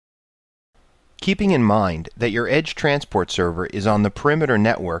Keeping in mind that your Edge Transport Server is on the Perimeter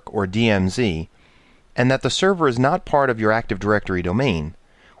Network, or DMZ, and that the server is not part of your Active Directory domain,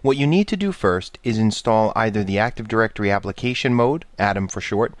 what you need to do first is install either the Active Directory Application Mode, ATOM for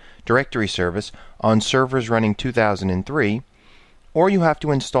short, directory service on servers running 2003, or you have to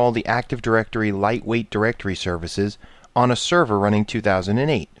install the Active Directory Lightweight Directory Services on a server running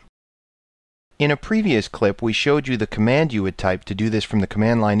 2008. In a previous clip, we showed you the command you would type to do this from the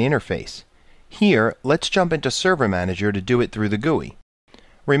command line interface. Here, let's jump into Server Manager to do it through the GUI.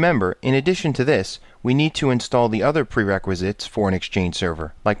 Remember, in addition to this, we need to install the other prerequisites for an Exchange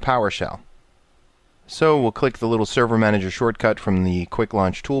server, like PowerShell. So we'll click the little Server Manager shortcut from the Quick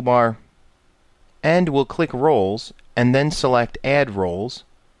Launch toolbar, and we'll click Roles, and then select Add Roles,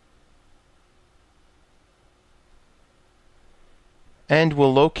 and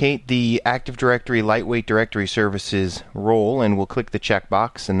we'll locate the Active Directory Lightweight Directory Services role, and we'll click the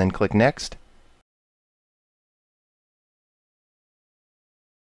checkbox, and then click Next.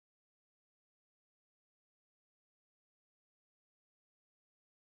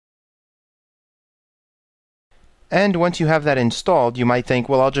 And once you have that installed, you might think,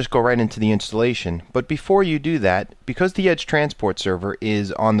 well, I'll just go right into the installation. But before you do that, because the Edge Transport Server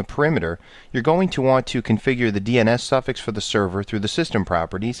is on the perimeter, you're going to want to configure the DNS suffix for the server through the system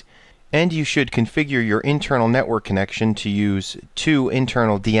properties, and you should configure your internal network connection to use 2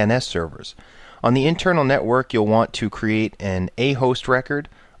 internal DNS servers. On the internal network, you'll want to create an A host record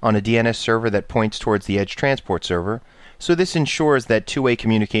on a DNS server that points towards the Edge Transport Server. So this ensures that two-way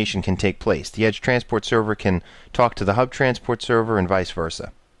communication can take place. The Edge Transport Server can talk to the Hub Transport Server and vice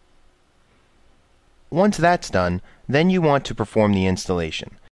versa. Once that's done, then you want to perform the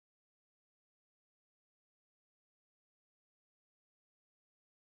installation.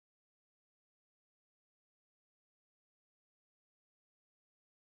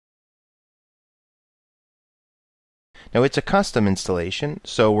 Now it's a custom installation,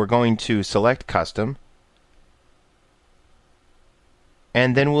 so we're going to select Custom,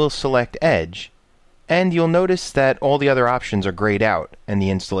 and then we'll select Edge, and you'll notice that all the other options are grayed out and the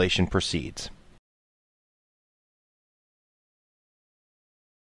installation proceeds.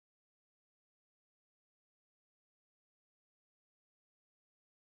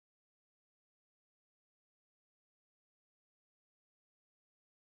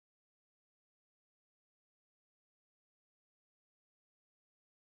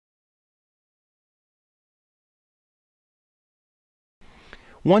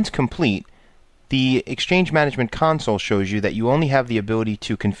 Once complete, the Exchange Management Console shows you that you only have the ability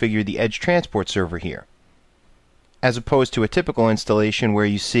to configure the Edge Transport Server here, as opposed to a typical installation where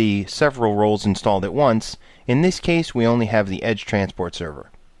you see several roles installed at once. In this case, we only have the Edge Transport Server.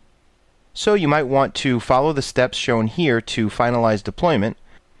 So you might want to follow the steps shown here to finalize deployment,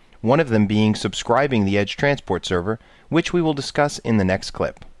 one of them being subscribing the Edge Transport Server, which we will discuss in the next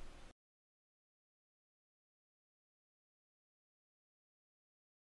clip.